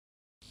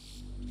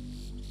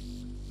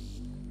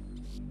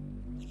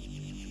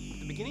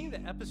beginning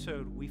of the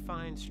episode, we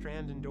find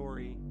Strand and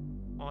Dorie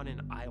on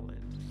an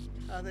island.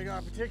 I think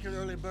our particular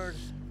early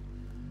birds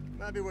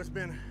might be what's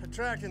been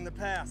attracting the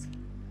path.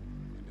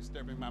 You're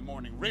disturbing my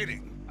morning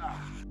reading.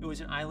 It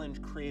was an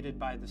island created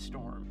by the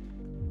storm.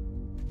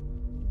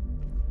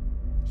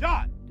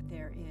 John!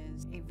 There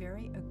is a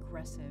very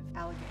aggressive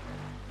alligator.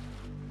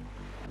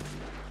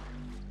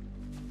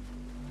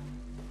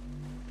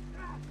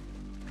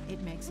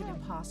 It makes it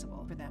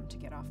impossible for them to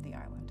get off the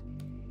island.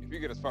 If you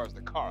get as far as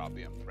the car, I'll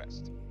be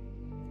impressed.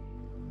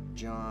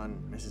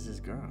 John misses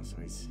his girl, so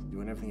he's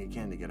doing everything he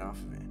can to get off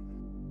of it.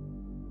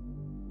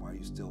 Why are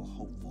you still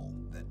hopeful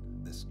that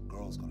this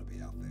girl's gonna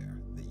be out there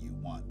that you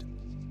want?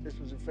 This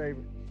was a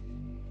favor.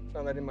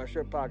 Found that in my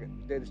shirt pocket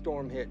the day the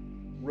storm hit.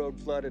 Road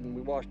flooded and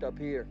we washed up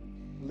here.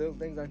 Little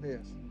things like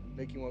this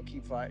make you want to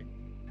keep fighting.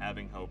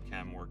 Having hope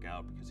can work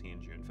out because he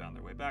and June found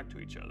their way back to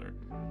each other.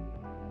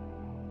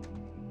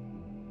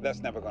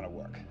 That's never gonna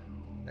work.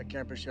 That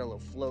camper shell will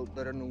float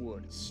better than the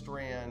wood.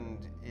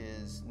 Strand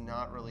is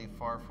not really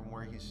far from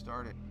where he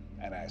started.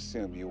 And I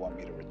assume you want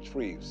me to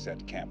retrieve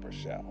said camper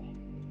shell.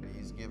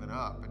 He's given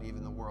up, and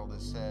even the world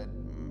has said,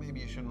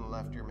 maybe you shouldn't have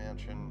left your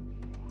mansion.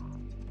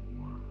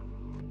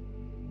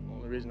 The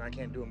only reason I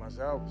can't do it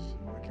myself is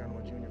on account of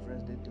what you and your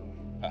friends did to me.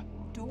 Huh.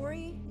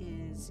 Dorie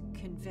is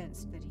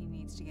convinced that he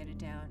needs to get it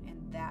down,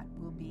 and that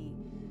will be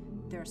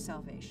their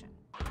salvation.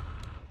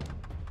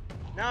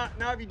 Now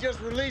if you just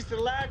release the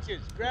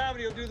latches,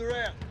 gravity will do the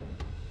rest.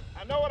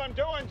 I know what I'm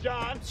doing,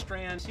 John.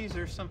 Strand sees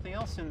there's something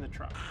else in the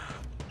truck.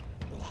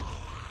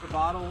 A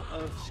bottle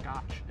of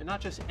scotch. And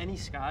not just any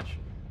scotch,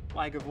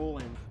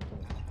 Lagavulin.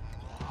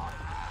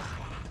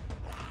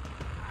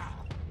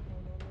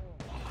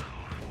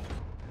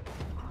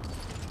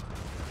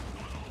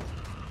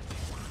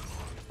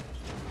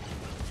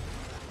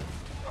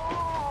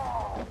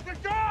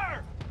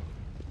 Victor!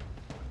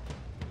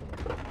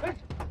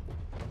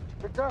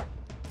 Victor!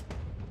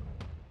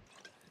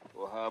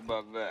 Well, how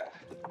about that?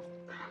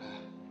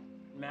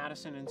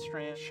 Madison and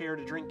Strand shared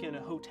a drink in a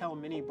hotel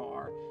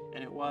minibar,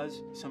 and it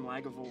was some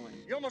Lagavulin.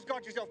 You almost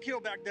got yourself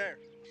killed back there.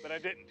 But I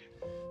didn't.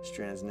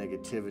 Strand's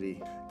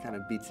negativity kind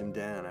of beats him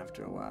down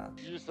after a while.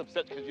 You're just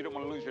upset because you don't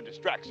want to lose your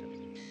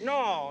distraction.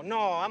 No,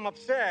 I'm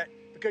upset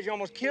because you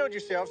almost killed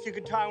yourself so you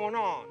could tie one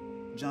on.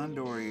 John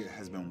Dorie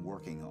has been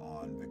working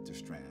on Victor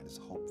Strand's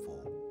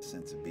hopeful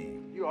sense of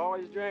being. You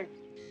always drank,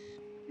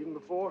 even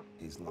before?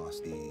 He's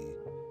lost the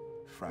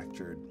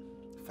fractured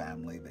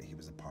family that he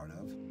was a part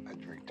of. I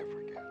drink to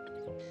forget.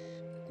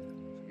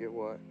 Forget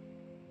what?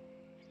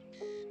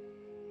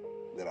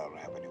 That I don't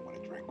have anyone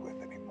to drink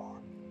with anymore.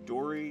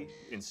 Dorie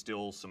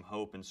instills some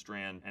hope in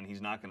Strand, and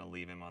he's not going to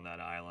leave him on that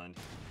island.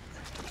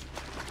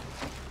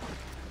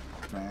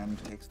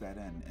 Strand takes that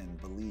in and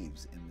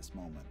believes in this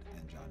moment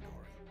in John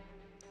Dorie.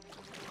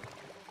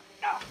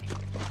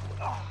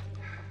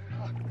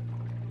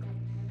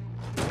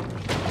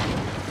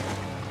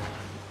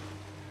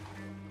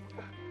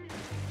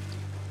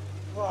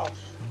 Close.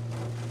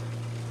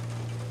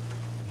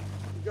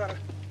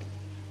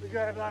 We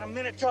got about a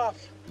minute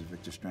tops.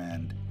 Victor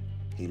Strand,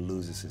 he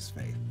loses his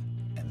faith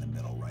in the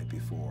middle right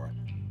before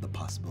the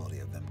possibility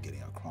of them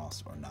getting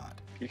across or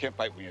not. You can't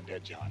fight when you're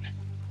dead, John.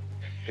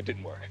 It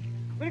didn't work.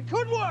 But it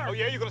could work! Oh,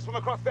 yeah? You're gonna swim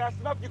across fast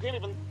enough? You can't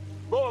even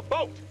row a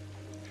boat.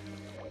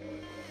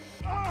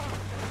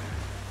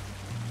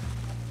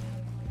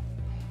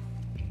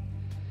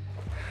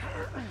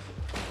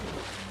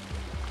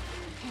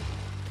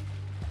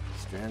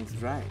 Strand's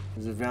right. It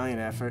was a valiant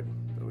effort,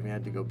 but we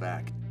had to go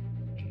back.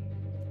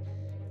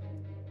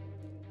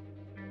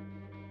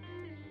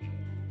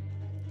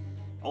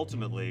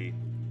 Ultimately,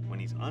 when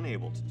he's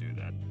unable to do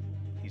that,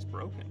 he's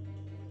broken.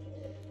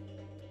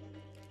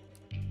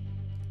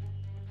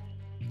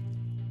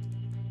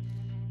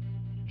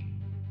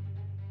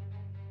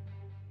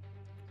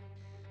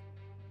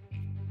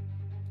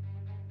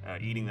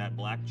 Eating that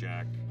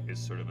blackjack is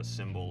sort of a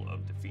symbol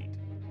of defeat.